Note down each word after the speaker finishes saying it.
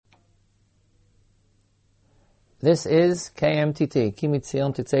This is KMTT, Ki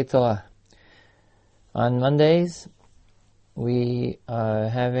Mitzion Tetzei Torah. On Mondays, we are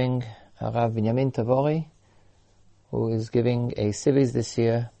having Harav Binyamin Tavori, who is giving a series this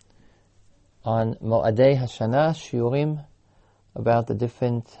year on Mo'adei Hashanah, Shiurim, about the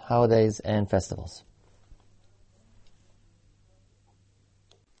different holidays and festivals.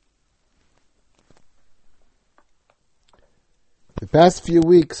 The past few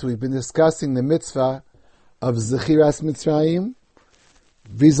weeks we've been discussing the mitzvah of Zechiras Mitzrayim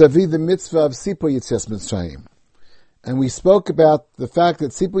vis-a-vis the mitzvah of Sipo Yitzias Mitzrayim. And we spoke about the fact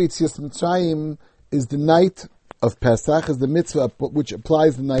that Sipo Yitzias Mitzrayim is the night of Pesach, is the mitzvah which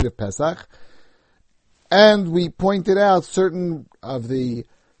applies the night of Pesach. And we pointed out certain of the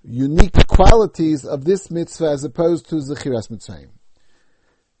unique qualities of this mitzvah as opposed to Zechiras Mitzrayim.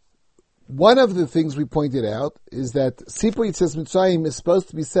 One of the things we pointed out is that Sipo Yitzias Mitzrayim is supposed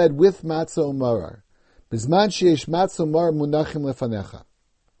to be said with matzah u'marar. Bizman sheyesh matzah u'marar munachim lefanecha.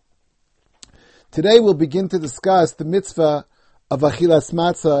 Today we'll begin to discuss the mitzvah of achilas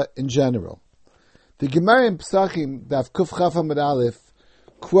matzah in general. The Gemara in Pesachim, Daf Kuf Chaf Amud Aleph,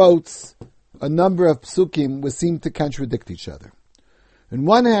 quotes a number of psukim which seem to contradict each other. On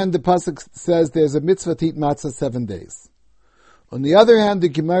one hand, the pasuk says there's a mitzvah to eat matzah 7 days. On the other hand, the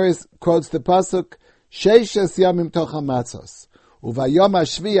Gemara quotes the pasuk, Sheishes yamim tocha matzos, uvayom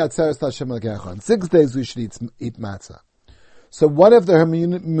hashvi atzeres Hashem Elokecha. On 6 days we should eat matzah. So one of the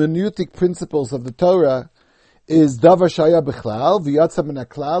hermeneutic principles of the Torah is davar shaya b'chlal, v'yatza min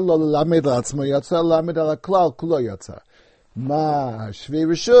haklal, lo lelamed la'atzmo yatza, lelamed al haklal, kulo yatza. Ma hashvi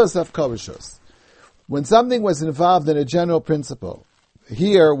rishus, afkol rishus. When something was involved in a general principle,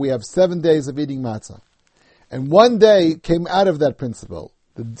 here we have 7 days of eating matzah. And 1 day came out of that principle.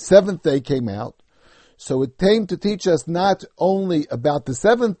 The 7th day came out. So it came to teach us not only about the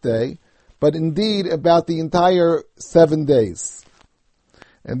 7th day, but indeed about the entire 7 days.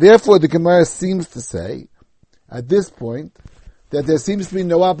 And therefore the Gemara seems to say, at this point, that there seems to be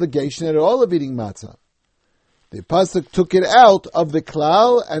no obligation at all of eating matzah. The pasuk took it out of the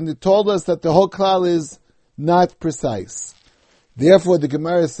klal, and it told us that the whole klal is not precise. Therefore the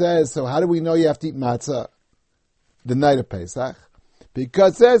Gemara says, so how do we know you have to eat matzah the night of Pesach?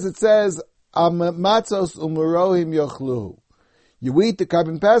 Because it says, matzos umurohim yochluhu. You eat the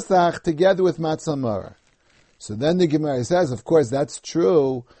carbon Pesach together with matzah maror. So then the Gemara says, of course, that's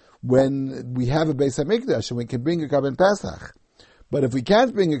true when we have a Beis HaMikdash and we can bring a carbon Pesach. But if we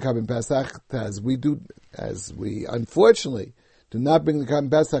can't bring a carbon Pesach, as we unfortunately do not bring the carbon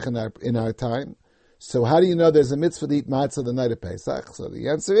Pesach in our time, so how do you know there's a mitzvah to eat matzah the night of Pesach? So the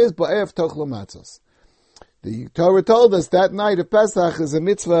answer is, ba'ev tochlo matzos. The Torah told us that night of Pesach is a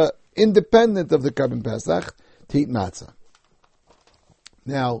mitzvah independent of the carbon Pesach to eat matzah.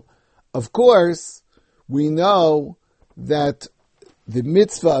 Now, of course, we know that the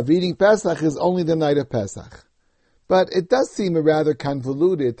mitzvah of eating Pesach is only the night of Pesach. But it does seem a rather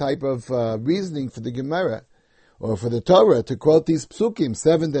convoluted type of reasoning for the Gemara, or for the Torah, to quote these psukim,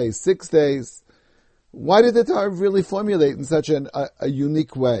 7 days, 6 days. Why did the Torah really formulate in such a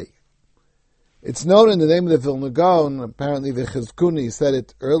unique way? It's known in the name of the Vilna Gaon, apparently the Chizkuni said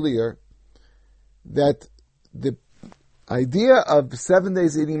it earlier, that the idea of 7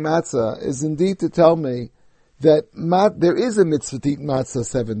 days eating matzah is indeed to tell me that there is a mitzvah to eat matzah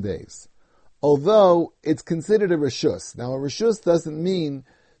 7 days. Although it's considered a reshus. Now a reshus doesn't mean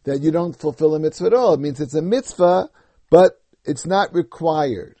that you don't fulfill a mitzvah at all. It means it's a mitzvah, but it's not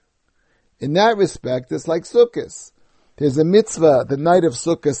required. In that respect, it's like Sukkot. There's a mitzvah the night of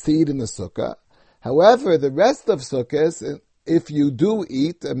Sukkot to eat in the sukkah. However, the rest of Sukkot, if you do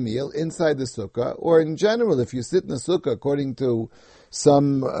eat a meal inside the sukkah, or in general, if you sit in the sukkah according to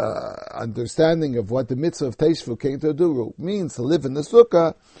some understanding of what the mitzvah of Teishvu came to do means, to live in the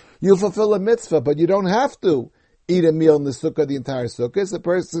sukkah, you fulfill a mitzvah, but you don't have to eat a meal in the sukkah, the entire sukkah. A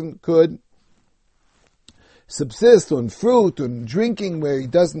person could subsist on fruit, on drinking, where he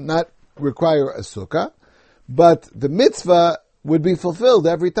does not require a sukkah, but the mitzvah would be fulfilled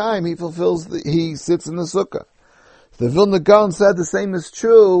every time he sits in the sukkah. The Vilna Gaon said the same is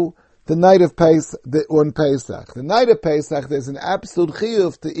true the night of on Pesach. The night of Pesach, there's an absolute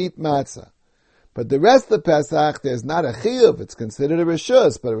chiyuv to eat matzah. But the rest of Pesach, there's not a chiyuv. It's considered a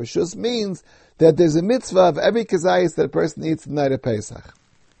reshus, but a reshus means that there's a mitzvah of every kazayis that a person eats the night of Pesach.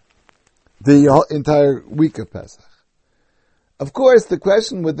 The entire week of Pesach. Of course, the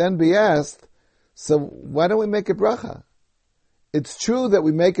question would then be asked, so why don't we make a bracha? It's true that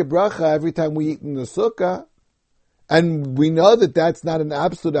we make a bracha every time we eat in the sukkah, and we know that that's not an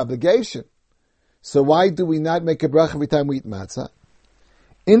absolute obligation. So why do we not make a bracha every time we eat matzah?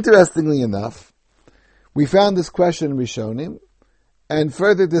 Interestingly enough, We found this question in Rishonim, and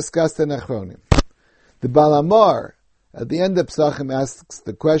further discussed in Achronim. The Balamar, at the end of Pesachim, asks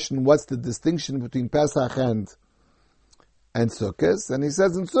the question, what's the distinction between Pesach and Sukkot? And he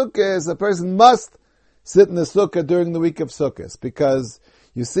says in Sukkot, a person must sit in the Sukkah during the week of Sukkot, because,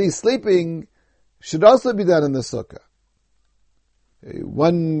 you see, sleeping should also be done in the Sukkah.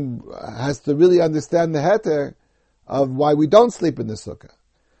 One has to really understand the heter of why we don't sleep in the Sukkah.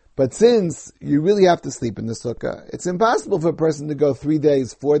 But since you really have to sleep in the Sukkah, it's impossible for a person to go 3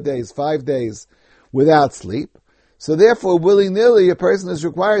 days, 4 days, 5 days without sleep. So therefore, willy-nilly, a person is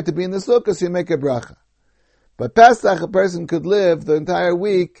required to be in the Sukkah, so you make a bracha. But Pesach, a person could live the entire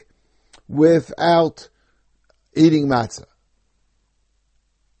week without eating matzah.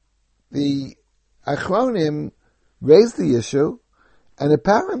 The Achronim raised the issue, and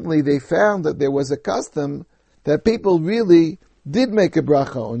apparently they found that there was a custom that people really did make a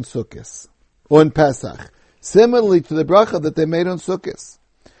bracha on Sukkot, on Pesach, similarly to the bracha that they made on Sukkot.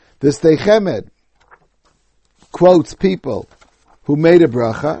 The Sdei Chemed quotes people who made a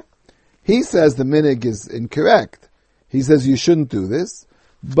bracha. He says the minig is incorrect. He says you shouldn't do this,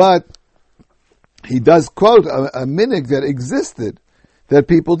 but he does quote a minig that existed, that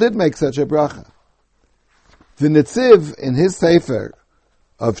people did make such a bracha. The Netziv, in his sefer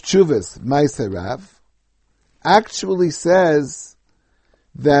of Tshuvas Maaseh Rav, actually says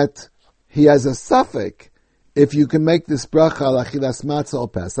that he has a suffix if you can make this bracha al achilas matzah or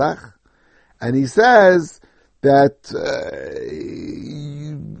Pesach, and he says that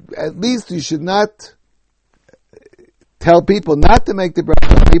at least you should not tell people not to make the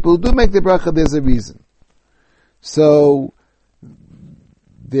bracha. People who do make the bracha, there's a reason. So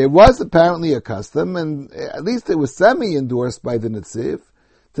there was apparently a custom, and at least it was semi-endorsed by the Netziv,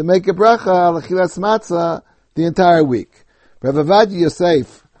 to make a bracha al achilas matzah the entire week. Rav Ovadia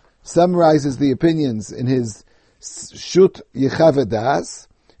Yosef summarizes the opinions in his Shut Yechav Das,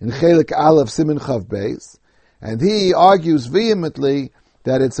 in Chelik Aleph Siman Chav Beis, and he argues vehemently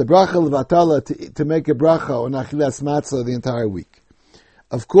that it's a bracha levatala to make a bracha on achilas matzah the entire week.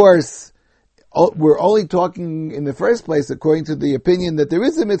 Of course, we're only talking in the first place according to the opinion that there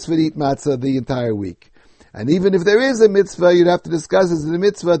is a mitzvah to eat matzah the entire week. And even if there is a mitzvah, you'd have to discuss is it a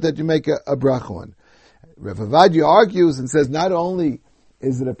mitzvah that you make a bracha on. Rav Ovadia argues and says not only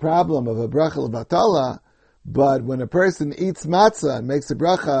is it a problem of a bracha levatala, but when a person eats matzah and makes a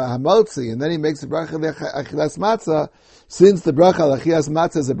bracha hamotzi, and then he makes a bracha achilas matzah, since the bracha achilas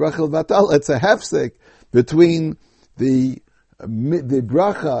matzah is a bracha levatala, it's a hefsek between the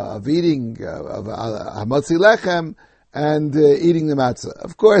bracha of eating of hamotzi lechem and eating the matzah.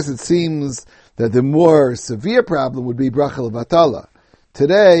 Of course, it seems that the more severe problem would be bracha levatala.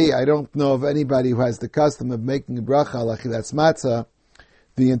 Today, I don't know of anybody who has the custom of making a bracha al achilas matzah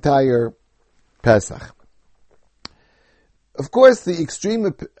the entire Pesach. Of course, the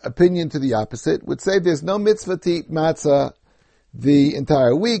extreme opinion to the opposite would say there's no mitzvah to eat matzah the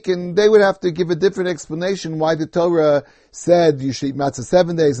entire week, and they would have to give a different explanation why the Torah said you should eat matzah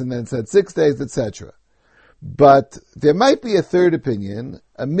 7 days and then said 6 days, etc. But there might be a third opinion,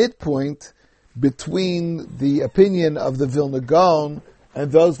 a midpoint between the opinion of the Vilna Gaon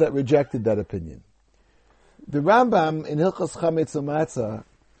and those that rejected that opinion. The Rambam in Hilchos Chametz U'Matzah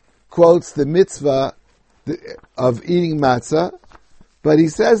quotes the mitzvah of eating matzah, but he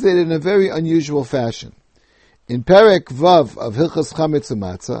says it in a very unusual fashion. In Perek Vav of Hilchos Chametz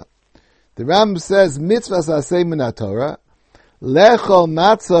U'Matzah, the Rambam says, mitzvah saseh min haTorah, lechol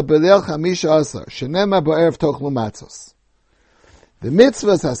matzah b'leil chamisha asar, shenema ba'erev tochlu matzos. The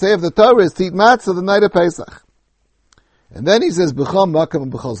mitzvah saseh of the Torah is to eat matzah the night of Pesach. And then he says, b'chol makam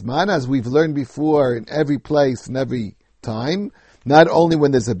and b'chol zman, as we've learned before in every place and every time, not only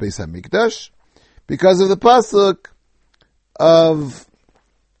when there's a Beis HaMikdash, because of the pasuk of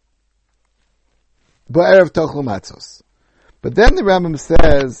ba'erev tochlu matzos. But then the Rambam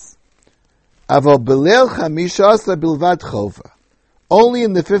says, aval b'leil chamisha asar bilvad chova. Only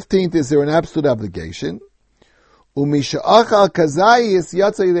in the 15th is there an absolute obligation. Umisha'achal kazayis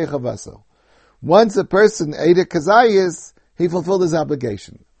yatsa yidei chavaso. Once a person ate a kazayis, he fulfilled his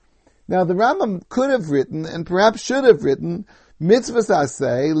obligation. Now the Rambam could have written, and perhaps should have written, mitzvah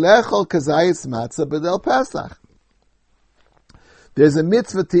saseh lechol kazayis matzah b'del Pesach. There's a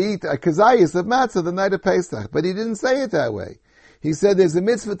mitzvah to eat a kazayis of matzah the night of Pesach, but he didn't say it that way. He said there's a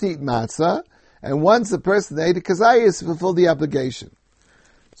mitzvah to eat matzah, and once a person ate a kazayis, he fulfilled the obligation.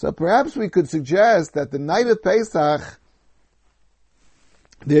 So perhaps we could suggest that the night of Pesach,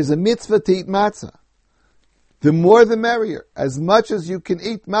 there's a mitzvah to eat matzah. The more the merrier. As much as you can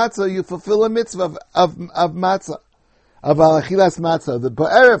eat matzah, you fulfill a mitzvah of matzah, of al achilas matzah, the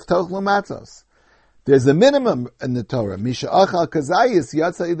ba'erev tochlu matzos. There's a minimum in the Torah. Misha achal kazayis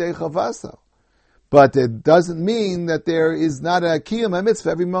yatsa idei chavasa. But it doesn't mean that there is not a kiyum mitzvah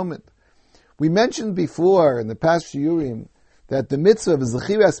every moment. We mentioned before in the past shiurim that the mitzvah of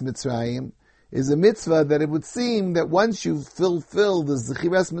Zechiras Mitzrayim is a mitzvah that it would seem that once you fulfill the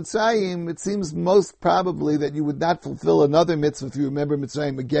Zechiras Mitzrayim, it seems most probably that you would not fulfill another mitzvah if you remember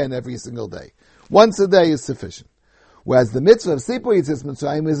Mitzrayim again every single day. Once a day is sufficient. Whereas the mitzvah of Sipur Yitzis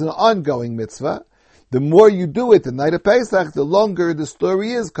Mitzrayim is an ongoing mitzvah. The more you do it the night of Pesach, the longer the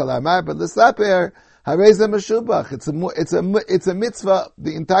story is. Kalamar but l'saper hareza meshubach. It's a mitzvah.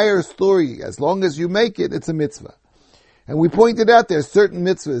 The entire story, as long as you make it, it's a mitzvah. And we pointed out there are certain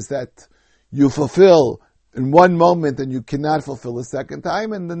mitzvahs that you fulfill in one moment and you cannot fulfill a second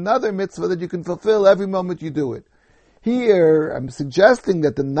time, and another mitzvah that you can fulfill every moment you do it. Here, I'm suggesting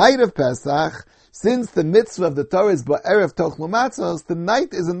that the night of Pesach, since the mitzvah of the Torah is ba'erev tochlu matzos, the night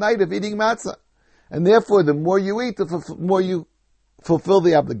is a night of eating matzah. And therefore, the more you eat, the more you fulfill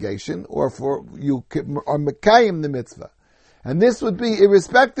the obligation, or you are mekayim the mitzvah. And this would be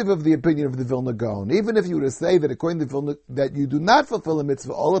irrespective of the opinion of the Vilna Gaon. Even if you were to say that according to Vilna, that you do not fulfill a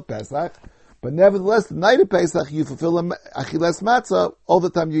mitzvah all of Pesach, but nevertheless, the night of Pesach, you fulfill achilas matzah all the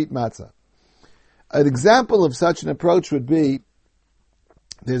time you eat matzah. An example of such an approach would be,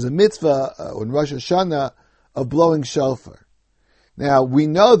 there's a mitzvah on Rosh Hashanah of blowing shofar. Now, we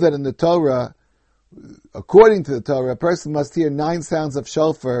know that in the Torah, according to the Torah, a person must hear 9 sounds of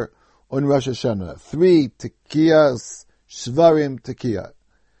shofar on Rosh Hashanah. 3 tekiyas, shvarim, tekiyah.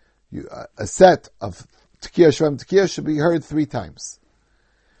 A set of tekiyah, shvarim, tekiyah should be heard 3 times.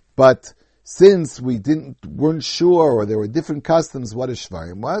 But since we weren't sure, or there were different customs what a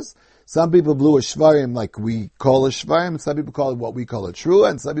shvarim was, some people blew a shvarim like we call a shvarim, and some people call it what we call a trua,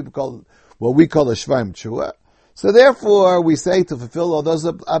 and some people call it what we call a shvarim trua. So therefore, we say to fulfill all those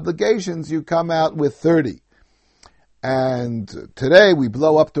obligations, you come out with 30. And today we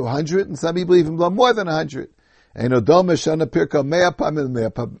blow up to 100, and some people even blow more than 100. In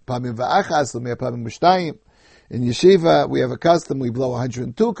yeshiva, we have a custom, we blow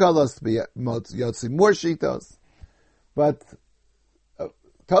 102 colors to be yotzi more shitos. But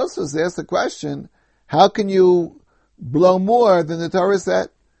Tosfos asked the question, how can you blow more than the Torah said?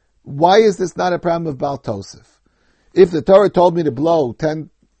 Why is this not a problem of Baal Tosef? If the Torah told me to blow 10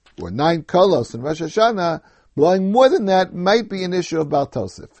 or 9 kolos in Rosh Hashanah, blowing more than that might be an issue of Baal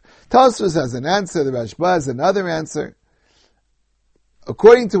Tosef. Tosfos has an answer, the Rashba has another answer.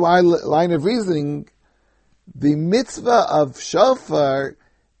 According to our line of reasoning, the mitzvah of shofar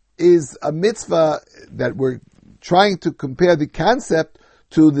is a mitzvah that we're trying to compare the concept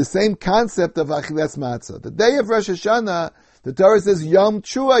to the same concept of achilas matzah. The day of Rosh Hashanah, the Torah says, Yom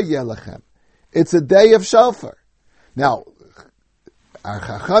Chua Yelachem. It's a day of shofar. Now, our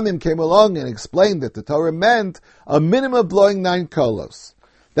Chachamim came along and explained that the Torah meant a minimum of blowing 9 kolos.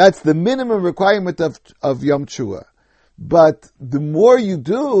 That's the minimum requirement of Yom Chua. But the more you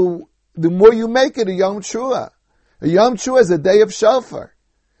do, the more you make it a Yom Chua. A Yom Chua is a day of shofar.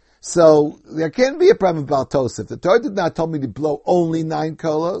 So there can't be a problem about Tosef. The Torah did not tell me to blow only 9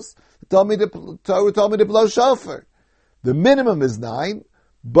 kolos. The Torah told me to blow shofar. The minimum is 9,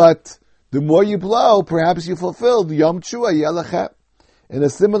 but the more you blow, perhaps you fulfilled Yom Chua Yelachem. In a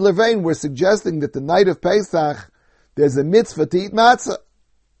similar vein, we're suggesting that the night of Pesach, there's a mitzvah to eat matzah.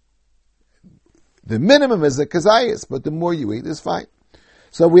 The minimum is a kazayas, but the more you eat is fine.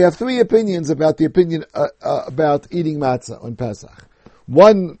 So we have 3 opinions about the opinion about eating matzah on Pesach.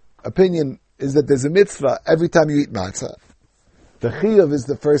 One opinion is that there's a mitzvah every time you eat matzah. The chiyuv is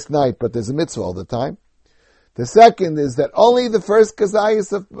the first night, but there's a mitzvah all the time. The second is that only the first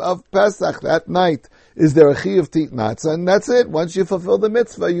kazayas of Pesach, that night, is there a chiyuv to eat matzah, and that's it. Once you fulfill the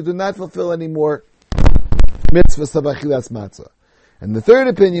mitzvah, you do not fulfill any more mitzvahs of achilas matzah. And the third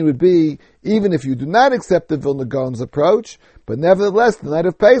opinion would be, even if you do not accept the Vilna Gaon's approach, but nevertheless, the night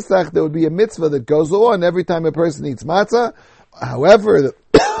of Pesach, there would be a mitzvah that goes on every time a person eats matzah. However,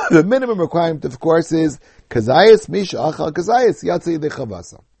 the minimum requirement, of course, is kazayas misha achal kazayas yatzei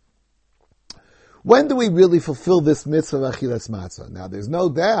dechavasa. When do we really fulfill this mitzvah of achilas matzah? Now, there's no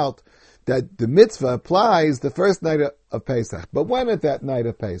doubt that the mitzvah applies the first night of Pesach. But when at that night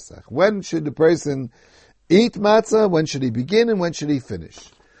of Pesach? When should the person eat matzah? When should he begin and when should he finish?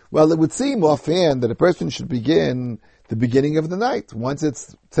 Well, it would seem offhand that a person should begin the beginning of the night. Once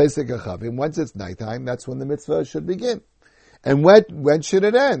it's Tzesek HaChavim, once it's nighttime, that's when the mitzvah should begin. And when should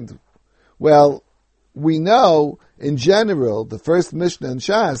it end? Well, we know, in general, the first Mishnah in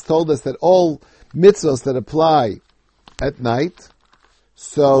Shas told us that all mitzvahs that apply at night,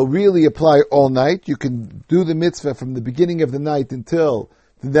 so really apply all night. You can do the mitzvah from the beginning of the night until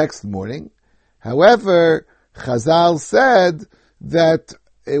the next morning. However, Chazal said that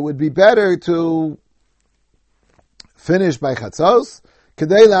it would be better to finish by Chatzos,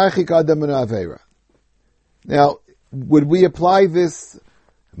 Kedei la'archik adam min ha'aveira. Now, would we apply this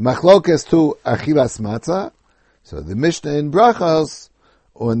machlokes to achilas matzah? So the Mishnah in Brachos,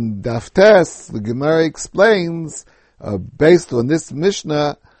 on Daf Tes, the Gemara explains, based on this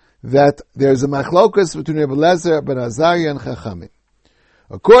Mishnah, that there's a machlokes between Rebbe Lezer ben Azariah and Chachamim.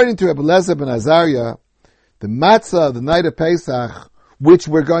 According to Rebbe Lezer ben Azariah, the matzah, the night of Pesach, which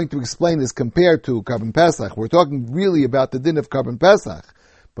we're going to explain is compared to Karban Pesach. We're talking really about the din of Karban Pesach,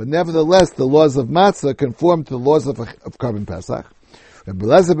 but nevertheless, the laws of matzah conform to the laws of Karban Pesach. Rebbe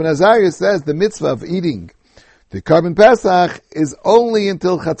Lezer ben Azariah says the mitzvah of eating the Karban Pesach is only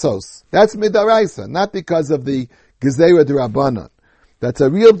until Chatzos. That's midaraisa, not because of the Gezerah D'Rabbanan. That's a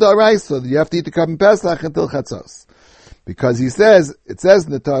real daraisa that you have to eat the Karban Pesach until Chatzos. Because it says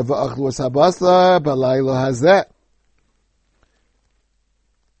in the Torah, V'achlu sabasa balaylo hazeh.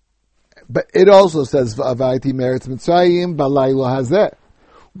 But it also says, V'avayti meretz Mitzrayim balaylo hazeh.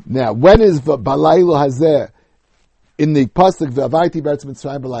 Now, when is balaylo hazeh in the pasuk V'avayti meretz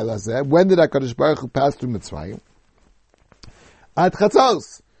Mitzrayim balaylo hazeh? When did HaKadosh Baruch Hu pass through Mitzrayim? At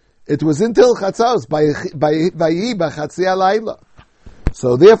Chatzos. It was until Chatzos, by Vayi b'chatzi halayla.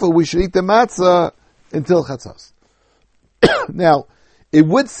 So therefore we should eat the matzah until Chatzos. Now, it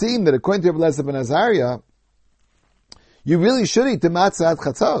would seem that according to Rebbe Lezer ben Azariah, you really should eat the matzah at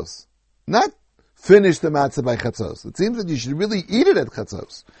Chatzos, not finish the matzah by Chatzos. It seems that you should really eat it at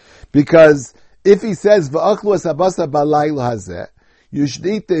Chatzos. Because if he says, V'achlu sabasa balayla hazeh, you should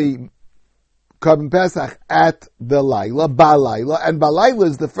eat the Karban Pesach at the Laila, Balayla, and Balayla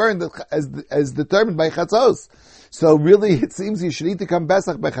is defined as determined by Chatzos. So really, it seems you should eat the Karban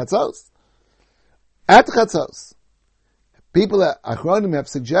Pesach by Chatzos. At Chatzos. People at Achronim have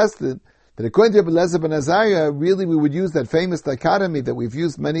suggested that according to Rebbe Lezer ben Azariah, really we would use that famous dichotomy that we've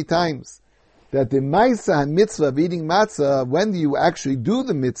used many times. That the Maisa mitzvah of eating matzah, when do you actually do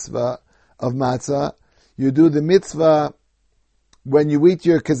the mitzvah of matzah? You do the mitzvah when you eat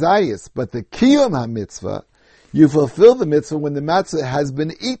your kazayis, but the kiyum ha-mitzvah, you fulfill the mitzvah when the matzah has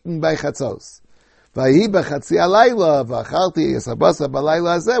been eaten by chatzos. Vayi b'chatzi halayla, v'achalti yisabasa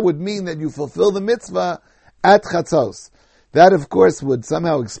b'layla hazeh would mean that you fulfill the mitzvah at chatzos. That, of course, would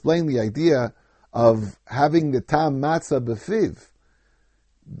somehow explain the idea of having the tam matzah b'fiv.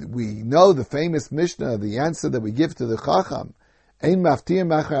 We know the famous Mishnah, the answer that we give to the Chacham, Ein maftir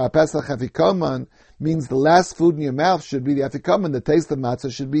machar ha-pesach afikoman, means the last food in your mouth should be the afikoman, the taste of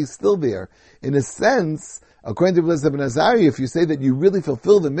matzah should be still there. In a sense, according to Rebbe Lezer ben Azariah, if you say that you really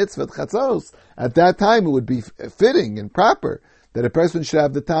fulfill the mitzvah at chatzos, at that time it would be fitting and proper that a person should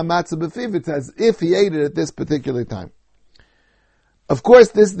have the tam matzah b'fiv. It's as if he ate it at this particular time. Of course,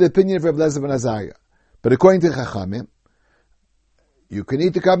 this is the opinion of Rebbe Lezer ben Azariah. But according to Chachamim, you can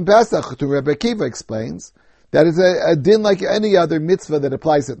eat the Karban Pesach. To Rebbe Akiva explains that is a din like any other mitzvah that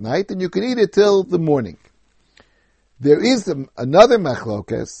applies at night, and you can eat it till the morning. There is another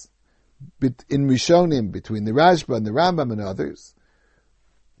machlokes in Rishonim between the Rashba and the Rambam and others.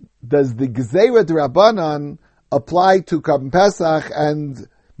 Does the Gezerah D'Rabbanan apply to Karban Pesach, and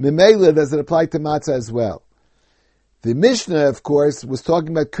Memela does it apply to matzah as well? The Mishnah, of course, was talking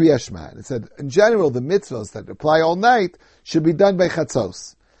about Kriya Shema. It said, in general, the mitzvahs that apply all night should be done by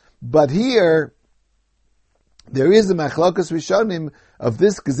Chatzos. But here, there is a machlokas rishonim of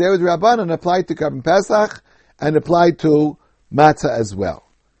this Gezerah D'Rabbanan applied to Karban Pesach and applied to matzah as well.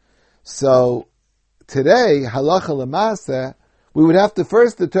 So today, halacha l'maaseh, we would have to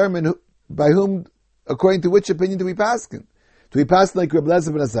first determine by whom, according to which opinion do we paskin. Do we paskin like Rebbe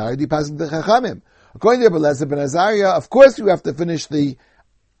Lezer ben Azariah? Do we paskin the Chachamim? According to Rebbe Lezer ben Azariah, of course you have to finish the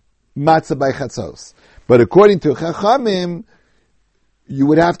matzah by chatzos. But according to Chachamim, you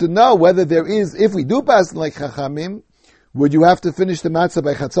would have to know whether there is, if we do pass like Chachamim, would you have to finish the matzah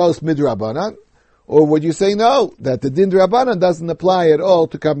by chatzos midrabanan? Or would you say no, that the din drabanan doesn't apply at all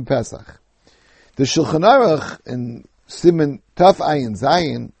to Karban Pesach? The Shulchan Aruch in Siman Taf Ayin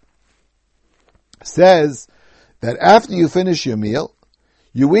Zayin says that after you finish your meal,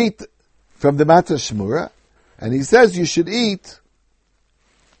 you eat from the matzah shmura, and he says you should be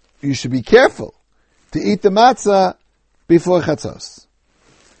careful to eat the matzah before chatzos.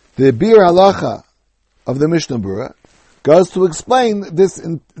 The Bir Halacha of the Mishnah Berurah goes to explain this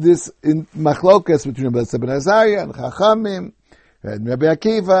in machlokas between Rebbe Lezer ben Azariah and Chachamim and Rebbe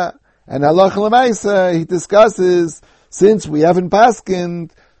Akiva and Halacha L'maisa. He discusses, since we haven't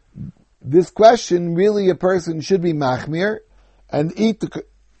paskined this question, really a person should be machmir and eat the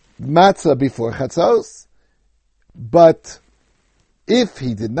matzah before chatzos. But if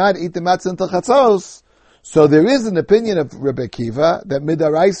he did not eat the matzah until chatzos, so there is an opinion of Rebbe Akiva that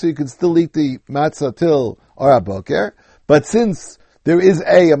midaraisa you can still eat the matzah till Or HaBoker, but since there is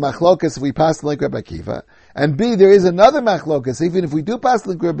a machlokas if we pass like Rebbe Akiva, and B, there is another machlokas, even if we do pass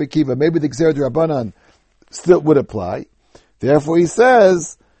like Rebbe Akiva, maybe the Gzer D'Rabbanan still would apply. Therefore he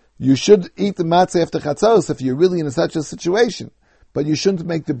says, you should eat the matzah after chatzos if you're really in such a situation, but you shouldn't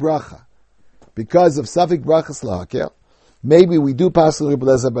make the bracha. Because of Safik brachas lahakel, maybe we do pass like Rebbe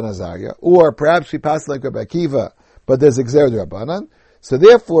Eliezer ben Azariah, or perhaps we pass like Rebbe Akiva, but there's a Gzer D'Rabbanan. So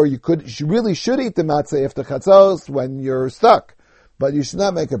therefore you really should eat the matzah after chatzos when you're stuck, but you should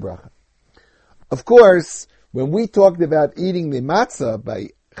not make a bracha. Of course, when we talked about eating the matzah by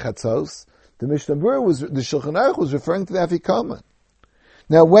chatzos, the Mishnah Berurah the Shulchan Aruch was referring to the Afikoman.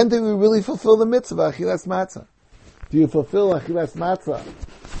 Now, when do we really fulfill the mitzvah, Achilas Matzah? Do you fulfill Achilas Matzah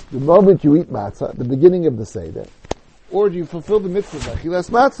the moment you eat matzah, the beginning of the Seder? Or do you fulfill the mitzvah, Achilas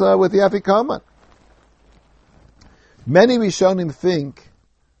Matzah, with the Afikoman? Many Rishonim think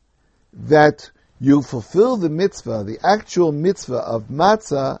that you fulfill the mitzvah, the actual mitzvah of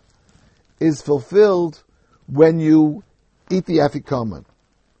matzah is fulfilled when you eat the Afikoman.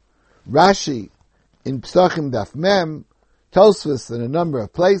 Rashi in Psachim Daf Mem, Tosfos in a number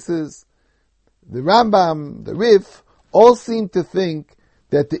of places, the Rambam, the Rif, all seem to think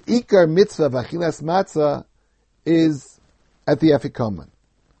that the Ikar mitzvah of Achilas Matzah is at the Afikoman.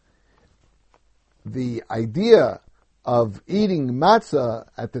 The idea of eating matzah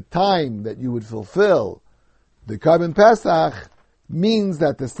at the time that you would fulfill the Karban Pesach means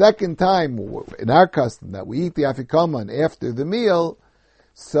that the second time, in our custom, that we eat the Afikoman after the meal,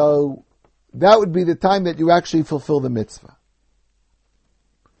 so that would be the time that you actually fulfill the mitzvah.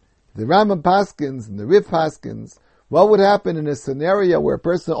 The Rambam Paskins and the Rif Paskins, what would happen in a scenario where a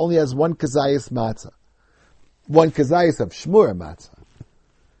person only has one kazayas matzah? One kazayas of shmura matzah.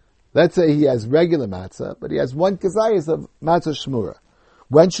 Let's say he has regular matzah, but he has one kazayas of matzah shmura.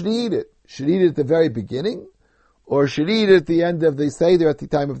 When should he eat it? Should he eat it at the very beginning? Or should he eat it at the end of the Seder at the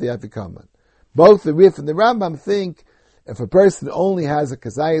time of the Afikoman? Both the Rif and the Rambam think if a person only has a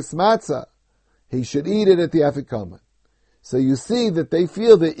kazayas matzah, he should eat it at the Afikoman. So you see that they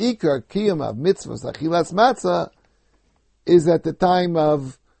feel the Ikar Kiyum of mitzvahs Achilas Matzah is at the time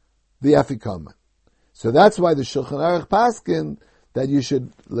of the Afikoman. So that's why the Shulchan Aruch Paskin that you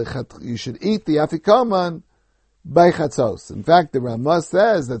should eat the Afikoman by Chatzos. In fact, the Ramah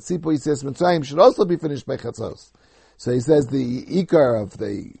says that Sipo Yitzias Mitzrayim should also be finished by Chatzos. So he says the Ikar of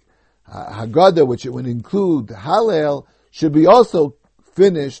the Haggadah, which it would include Hallel, should be also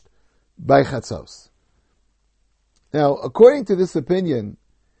finished by Chatzos. Now, according to this opinion,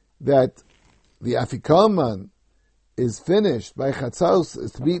 that the Afikoman is finished by Chatzos,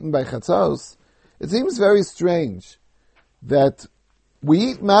 is to be eaten by Chatzos, it seems very strange that we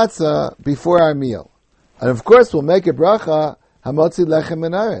eat matzah before our meal. And of course we'll make a bracha, Hamotzi Lechem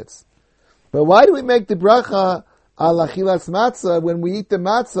Min Haaretz. But why do we make the bracha al achilas matzah when we eat the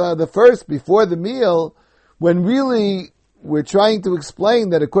matzah the first before the meal, when really we're trying to explain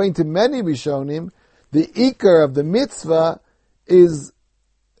that according to many Rishonim, the ikar of the mitzvah is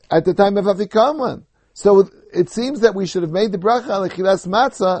at the time of Afikoman. So it seems that we should have made the bracha al achilas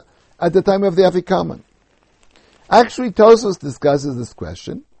matzah at the time of the Afikoman. Actually, Tosfos discusses this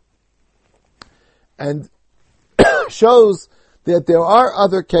question and shows that there are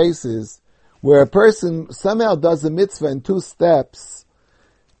other cases where a person somehow does the mitzvah in two steps.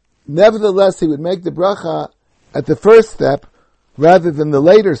 Nevertheless, he would make the bracha at the first step rather than the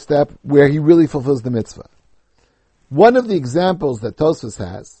later step where he really fulfills the mitzvah. One of the examples that Tosfos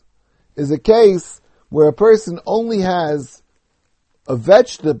has is a case where a person only has a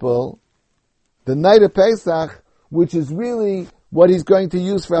vegetable the night of Pesach, which is really what he's going to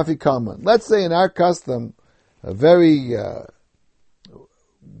use for Afikoman. Let's say in our custom, a very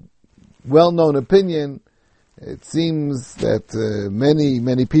well-known opinion, it seems that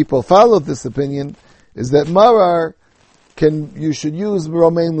many people follow this opinion, is that marar you should use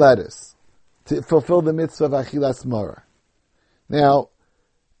romaine lettuce to fulfill the mitzvah of achilas marar. Now,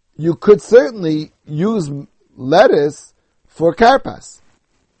 you could certainly use lettuce for karpas.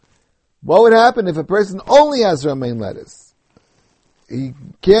 What would happen if a person only has romaine lettuce? He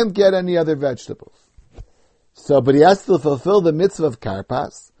can't get any other vegetables. So, but he has to fulfill the mitzvah of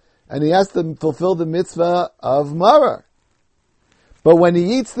karpas, and he has to fulfill the mitzvah of marar. But when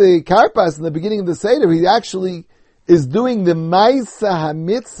he eats the karpas in the beginning of the Seder, he actually is doing the ma'isa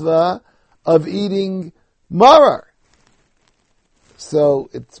ha-mitzvah of eating marar. So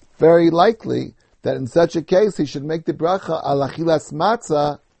it's very likely that in such a case he should make the bracha al achilas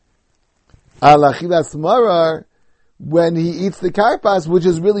matzah, al achilas marar, when he eats the karpas, which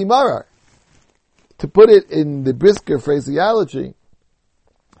is really marar. To put it in the Brisker phraseology,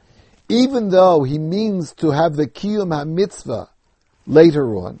 even though he means to have the kiyum ha-mitzvah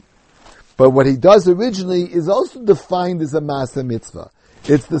later on, but what he does originally is also defined as a masa mitzvah.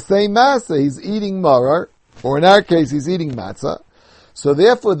 It's the same masa. He's eating marar, or in our case, he's eating matzah. So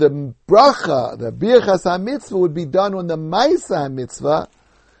therefore, the bracha, the birchas ha-mitzvah, would be done on the maisa ha-mitzvah,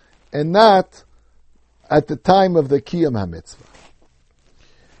 and not at the time of the kiyum ha-mitzvah.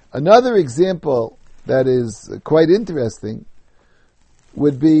 Another example that is quite interesting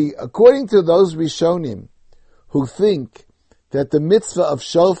would be, according to those Rishonim who think that the mitzvah of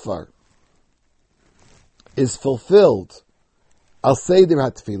shofar is fulfilled al seder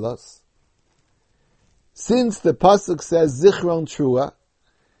hatfilos, since the pasuk says zichron trua,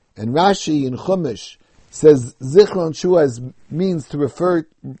 and Rashi in Chumash says zichron trua means to refer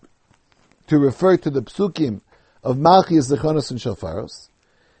to the psukim of Malchus, Zechonos, and Shofaros,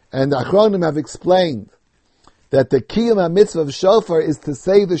 and the Achronim have explained that the kiyum mitzvah of shofar is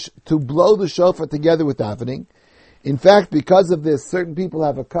to blow the shofar together with davening. In fact, because of this, certain people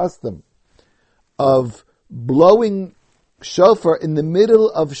have a custom of blowing shofar in the middle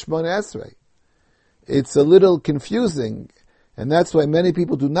of Shmoneh Esrei. It's a little confusing, and that's why many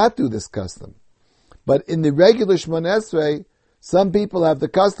people do not do this custom. But in the regular Shmoneh Esrei, some people have the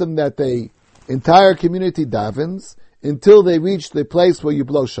custom that the entire community davens until they reach the place where you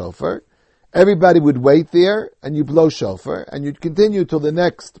blow shofar. Everybody would wait there, and you blow shofar, and you'd continue till the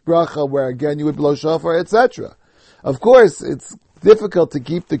next bracha, where again you would blow shofar, etc. Of course, it's difficult to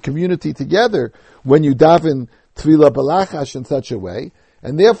keep the community together when you daven tefillah balachash in such a way,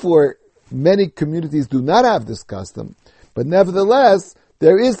 and therefore many communities do not have this custom, but nevertheless,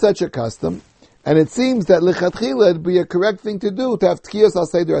 there is such a custom, and it seems that lichatchila would be a correct thing to do, to have tkiyos al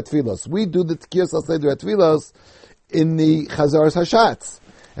seder atfilos. We do the tkiyos al seder atfilos in the chazaras hashatz.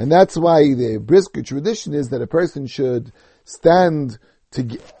 And that's why the Brisker tradition is that a person should stand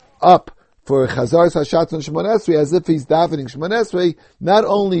up for chazaras hashatz on Shmoneh Esrei as if he's davening Shmoneh Esrei, not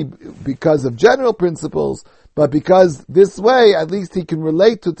only because of general principles, but because this way, at least he can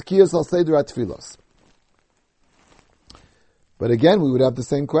relate to tkiyos al seder atfilos. But again, we would have the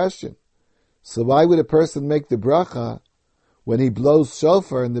same question. So why would a person make the bracha when he blows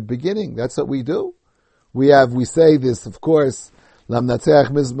shofar in the beginning? That's what we do. We say this, of course, lam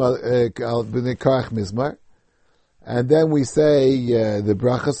natzeach mizmar, b'nei karach mizmar, and then we say the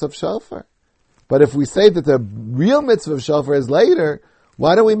brachas of shofar. But if we say that the real mitzvah of shofar is later,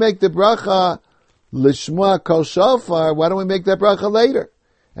 why don't we make the bracha lishma kol shofar? Why don't we make that bracha later?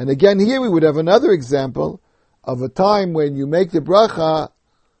 And again, here we would have another example of a time when you make the bracha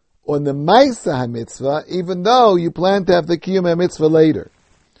on the Maisa HaMitzvah, even though you plan to have the Kiyum HaMitzvah later.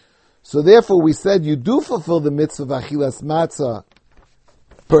 So therefore we said you do fulfill the mitzvah of Achilas Matzah,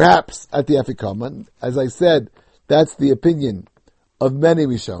 perhaps at the Afikoman. As I said, that's the opinion of many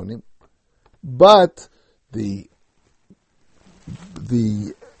Rishonim. But the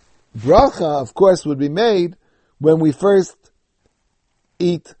bracha, of course, would be made when we first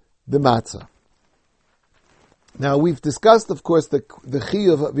eat the matzah. Now, we've discussed, of course, the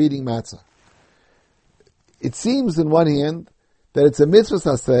chiyuv of eating matzah. It seems, in one hand, that it's a mitzvah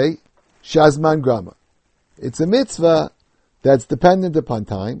saseh, shazman grama. It's a mitzvah that's dependent upon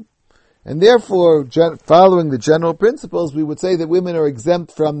time, and therefore, following the general principles, we would say that women are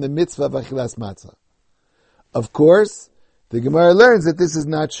exempt from the mitzvah of achilas matzah. Of course, the Gemara learns that this is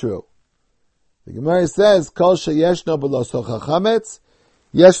not true. The Gemara says, Kol sheyeshno b'lo socha chametz,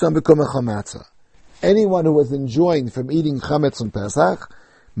 yeshno b'kum chametza. Anyone who was enjoined from eating chametz on Pesach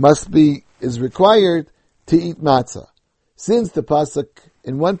is required to eat matzah. Since the pasuk,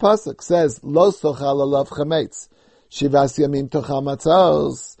 in one pasuk, says, Lo sochal alav chametz, shivas yamim tochal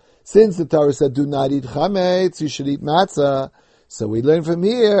matzos. Since the Torah said, do not eat chametz, you should eat matzah. So we learn from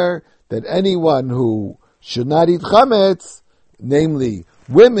here that anyone who should not eat chametz, namely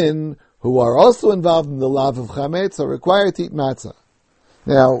women who are also involved in the love of chametz, are required to eat matzah.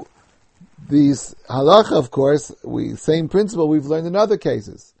 Now, these halacha, of course, same principle we've learned in other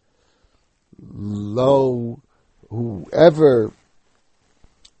cases. Whoever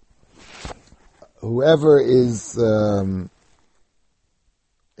is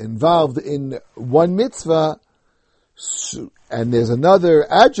involved in one mitzvah, and there's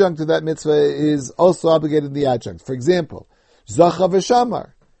another adjunct to that mitzvah, is also obligated in the adjunct. For example, Zachar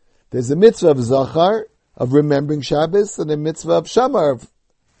v'Shamar. There's a mitzvah of Zachar, of remembering Shabbos, and a mitzvah of Shamar, of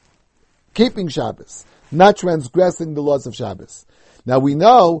keeping Shabbos, not transgressing the laws of Shabbos. Now we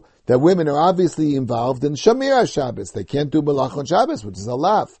know that women are obviously involved in Shamir Shabbos. They can't do Malach on Shabbos, which is a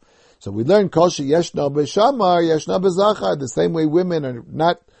lav. So we learn kol sheyeshna b'shamar, yeshna b'zachar. The same way women are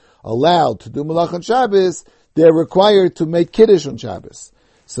not allowed to do malach on Shabbos, they're required to make kiddush on Shabbos.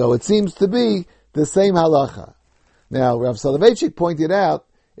 So it seems to be the same halacha. Now, Rav Soloveitchik pointed out,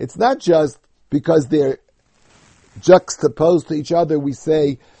 it's not just because they're juxtaposed to each other, we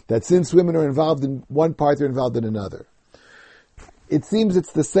say that since women are involved in one part, they're involved in another. It seems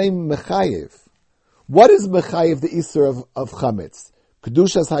it's the same mechayev. What is mechayev the Isser of Chametz?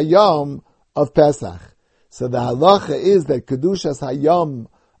 Kedushas Hayom of Pesach. So the halacha is that Kedushas Hayom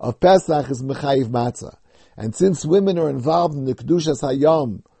of Pesach is mechayev matzah. And since women are involved in the Kedushas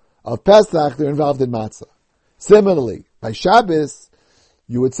Hayom of Pesach, they're involved in matzah. Similarly, by Shabbos,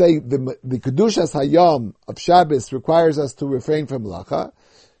 you would say the Kedushas Hayom of Shabbos requires us to refrain from malacha.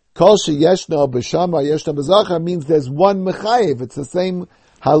 Kol sheyeshna b'shama yeshna b'zachar means there's one mechayev. It's the same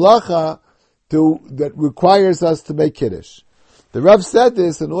halacha that requires us to make kiddush. The Rav said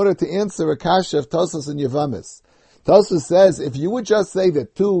this in order to answer a kasha of Tosfos and Yevamis. Tosfos says, if you would just say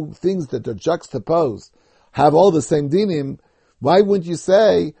that two things that are juxtaposed have all the same dinim, why wouldn't you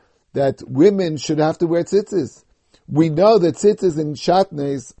say that women should have to wear tzitzis? We know that tzitzis and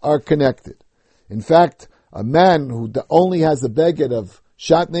shatnez are connected. In fact, a man who only has a beged of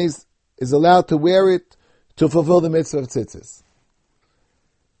shatnez is allowed to wear it to fulfill the mitzvah of tzitzis.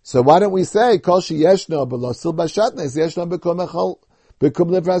 So why don't we say, Kol sheyeshno b'losil b'shatnez, yeshno b'kum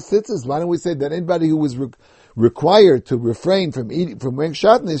levras tzitzis? Why don't we say that anybody who was required to refrain from wearing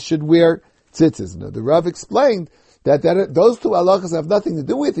shatnez should wear tzitzis? Now, the Rav explained that those two halachas have nothing to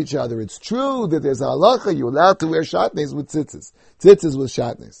do with each other. It's true that there's a halacha, you're allowed to wear shatnez with tzitzis with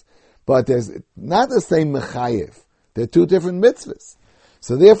shatnez. But there's not the same mechayev. They're two different mitzvahs.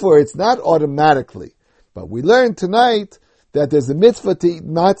 So therefore, it's not automatically. But we learned tonight that there's a mitzvah to eat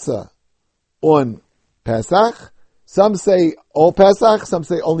matzah on Pesach. Some say all Pesach, some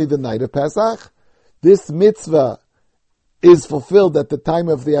say only the night of Pesach. This mitzvah is fulfilled at the time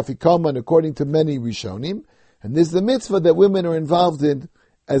of the Afikoman according to many Rishonim. And this is the mitzvah that women are involved in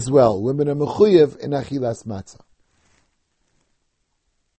as well. Women are mechuyev in achilas matzah.